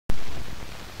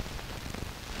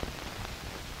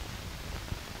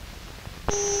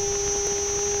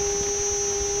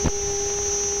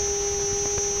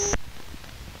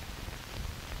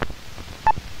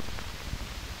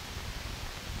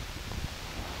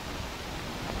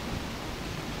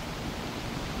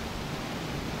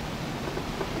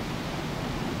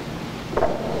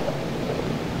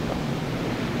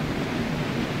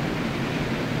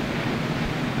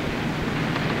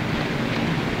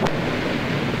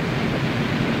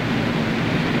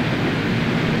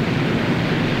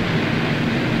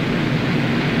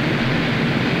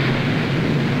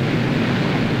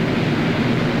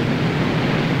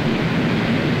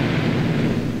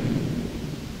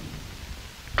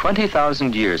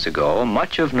20,000 years ago,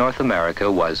 much of North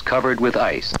America was covered with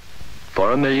ice.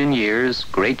 For 1,000,000 years,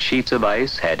 great sheets of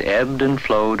ice had ebbed and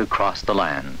flowed across the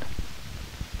land.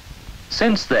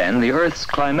 Since then, the Earth's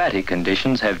climatic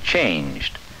conditions have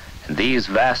changed, and these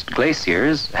vast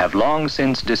glaciers have long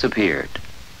since disappeared.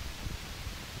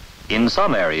 In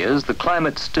some areas, the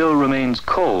climate still remains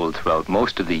cold throughout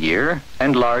most of the year,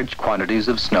 and large quantities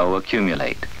of snow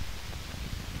accumulate.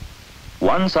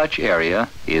 One such area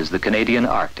is the Canadian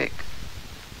Arctic.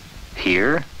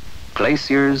 Here,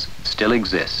 glaciers still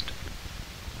exist.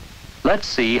 Let's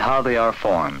see how they are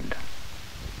formed.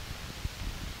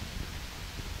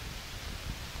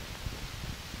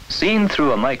 Seen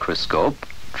through a microscope,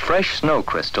 fresh snow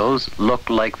crystals look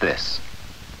like this.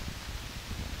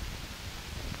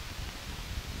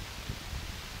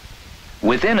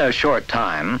 Within a short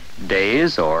time,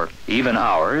 days or even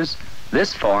hours,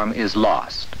 this form is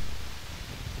lost.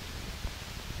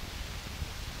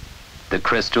 The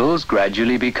crystals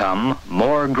gradually become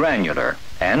more granular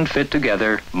and fit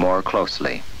together more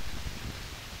closely.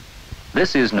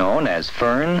 This is known as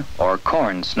fern or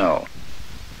corn snow.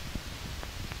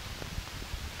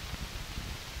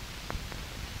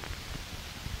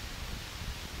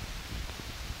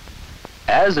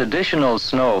 As additional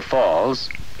snow falls,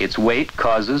 its weight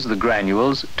causes the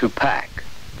granules to pack.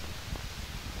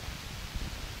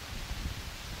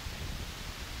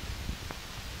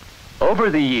 Over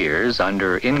the years,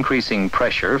 under increasing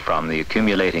pressure from the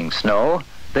accumulating snow,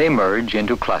 they merge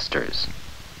into clusters.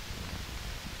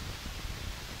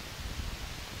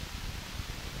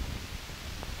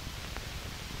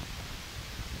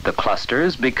 The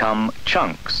clusters become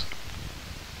chunks.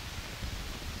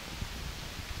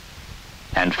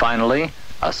 And finally,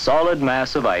 a solid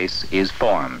mass of ice is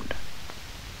formed.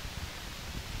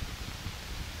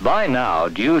 By now,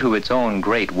 due to its own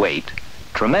great weight,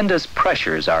 tremendous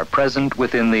pressures are present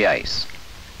within the ice.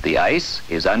 The ice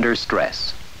is under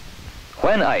stress.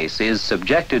 When ice is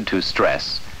subjected to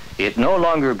stress, it no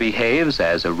longer behaves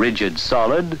as a rigid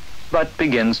solid, but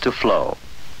begins to flow.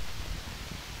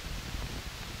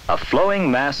 A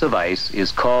flowing mass of ice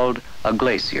is called a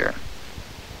glacier.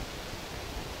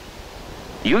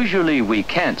 Usually we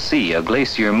can't see a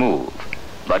glacier move,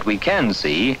 but we can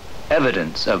see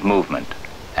evidence of movement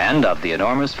and of the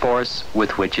enormous force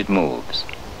with which it moves.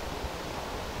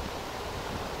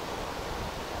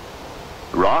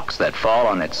 Rocks that fall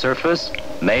on its surface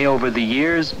may over the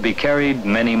years be carried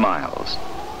many miles.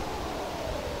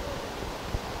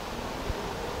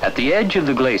 At the edge of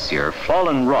the glacier,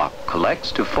 fallen rock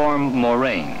collects to form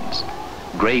moraines,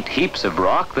 great heaps of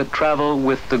rock that travel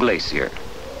with the glacier.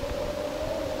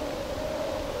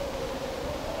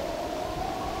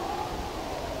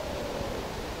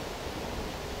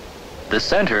 The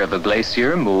center of a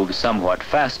glacier moves somewhat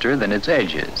faster than its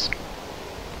edges.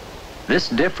 This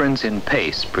difference in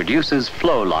pace produces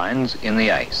flow lines in the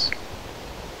ice.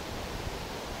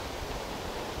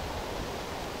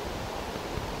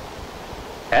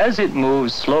 As it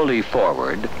moves slowly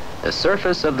forward, the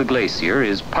surface of the glacier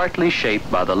is partly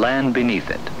shaped by the land beneath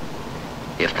it.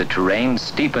 If the terrain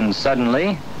steepens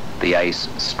suddenly, the ice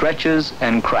stretches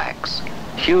and cracks.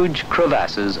 Huge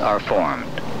crevasses are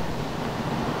formed.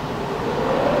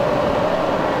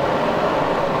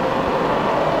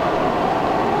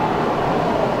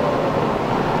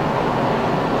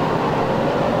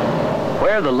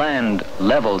 Where the land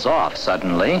levels off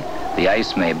suddenly, the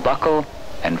ice may buckle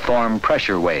and form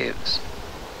pressure waves.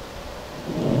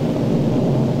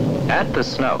 At the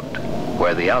snout,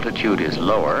 where the altitude is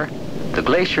lower, the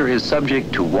glacier is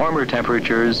subject to warmer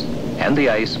temperatures and the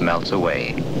ice melts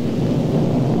away.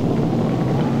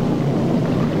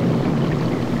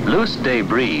 Loose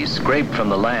debris scraped from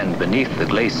the land beneath the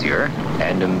glacier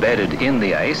and embedded in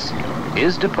the ice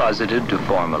is deposited to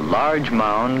form a large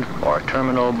mound or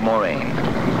terminal moraine.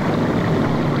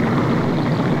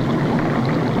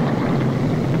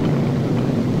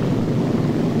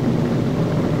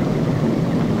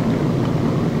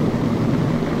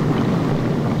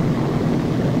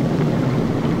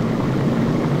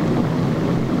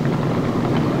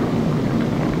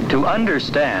 To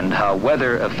understand how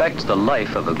weather affects the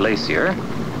life of a glacier,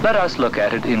 let us look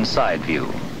at it in side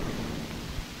view.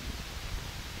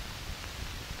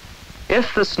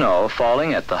 If the snow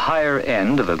falling at the higher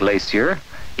end of a glacier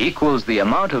equals the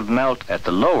amount of melt at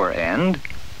the lower end,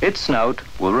 its snout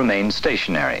will remain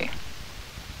stationary.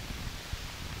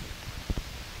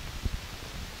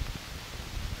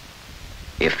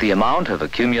 If the amount of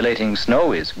accumulating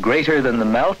snow is greater than the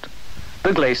melt,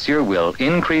 the glacier will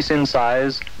increase in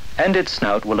size and its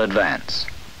snout will advance.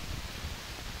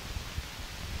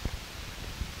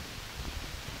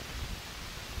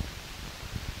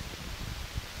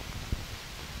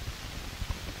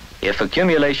 If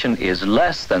accumulation is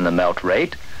less than the melt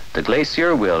rate, the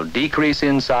glacier will decrease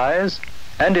in size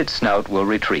and its snout will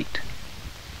retreat.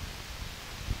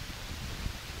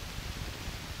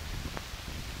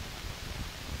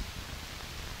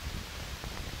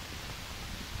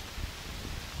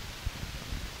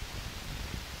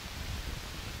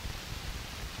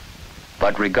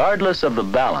 But regardless of the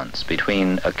balance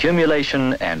between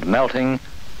accumulation and melting,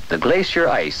 the glacier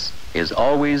ice is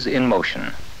always in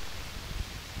motion.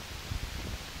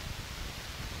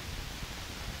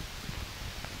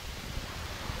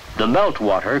 The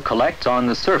meltwater collects on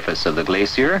the surface of the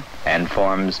glacier and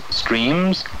forms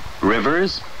streams,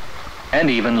 rivers, and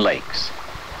even lakes.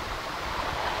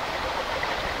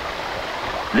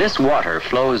 This water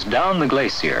flows down the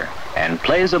glacier and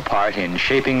plays a part in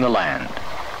shaping the land.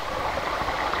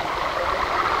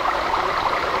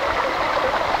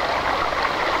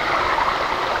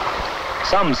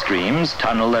 Some streams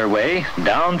tunnel their way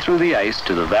down through the ice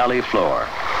to the valley floor.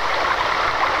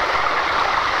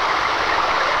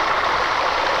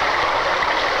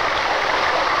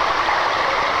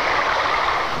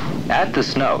 At the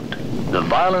snout, the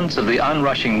violence of the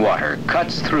onrushing water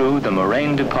cuts through the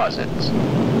moraine deposits.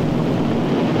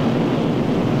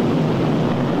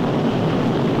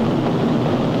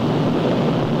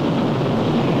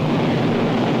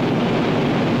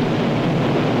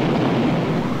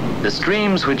 The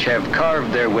streams which have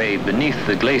carved their way beneath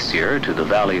the glacier to the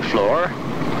valley floor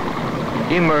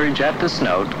emerge at the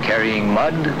snout carrying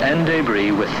mud and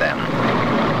debris with them.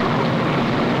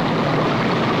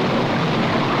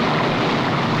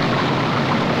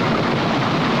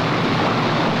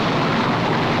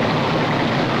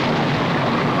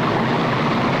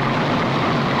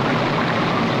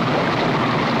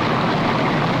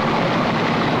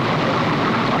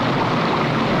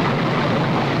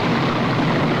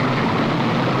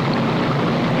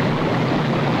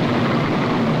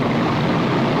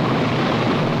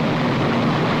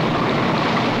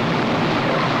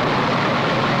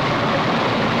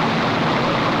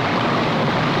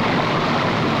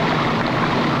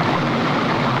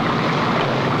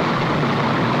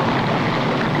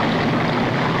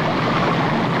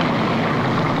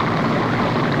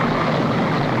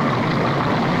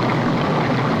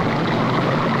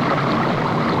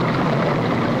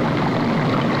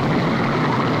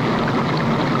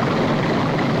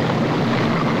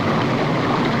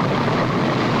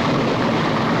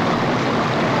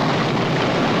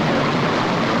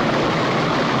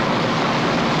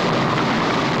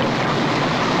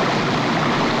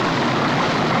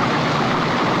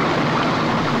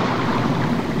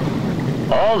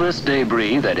 All this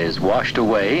debris that is washed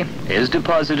away is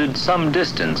deposited some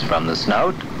distance from the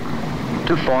snout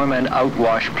to form an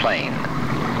outwash plain.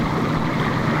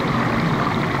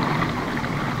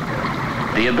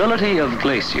 The ability of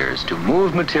glaciers to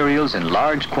move materials in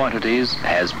large quantities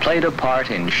has played a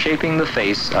part in shaping the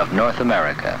face of North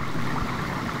America.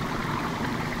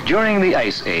 During the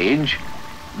Ice Age,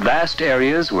 vast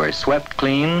areas were swept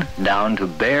clean down to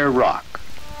bare rock.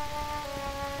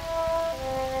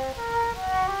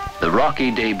 The rocky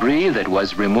debris that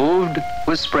was removed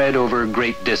was spread over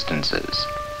great distances.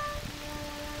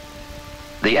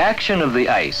 The action of the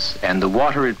ice and the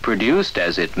water it produced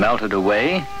as it melted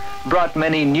away brought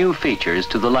many new features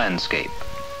to the landscape.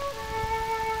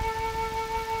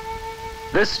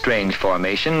 This strange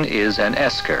formation is an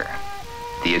esker,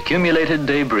 the accumulated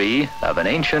debris of an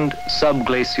ancient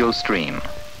subglacial stream.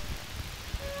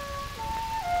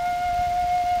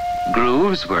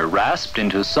 Grooves were rasped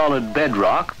into solid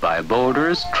bedrock by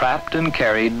boulders trapped and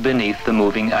carried beneath the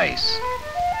moving ice.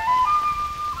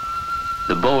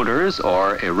 The boulders,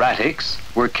 or erratics,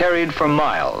 were carried for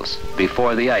miles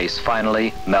before the ice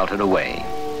finally melted away.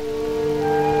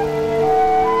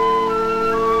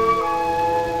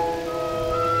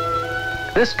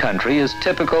 This country is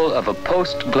typical of a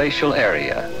post-glacial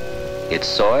area. Its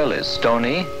soil is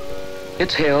stony,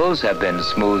 its hills have been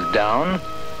smoothed down,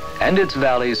 and its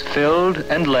valleys filled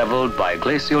and leveled by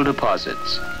glacial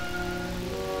deposits.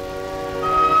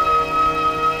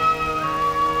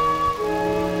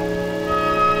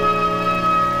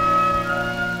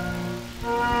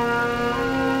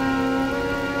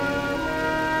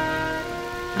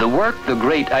 The work the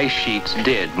great ice sheets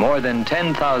did more than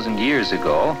 10,000 years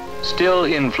ago still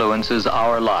influences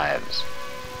our lives.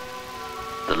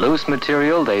 The loose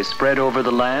material they spread over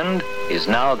the land is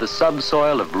now the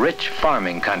subsoil of rich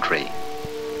farming country.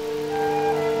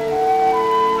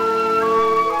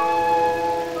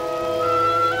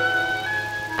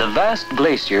 The vast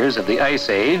glaciers of the Ice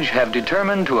Age have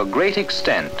determined to a great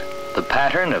extent the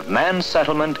pattern of man's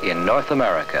settlement in North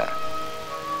America.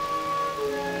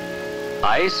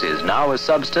 Ice is now a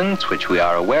substance which we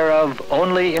are aware of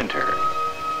only in winter.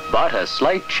 But a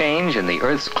slight change in the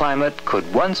Earth's climate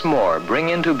could once more bring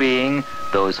into being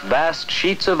those vast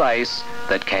sheets of ice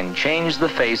that can change the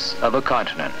face of a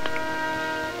continent.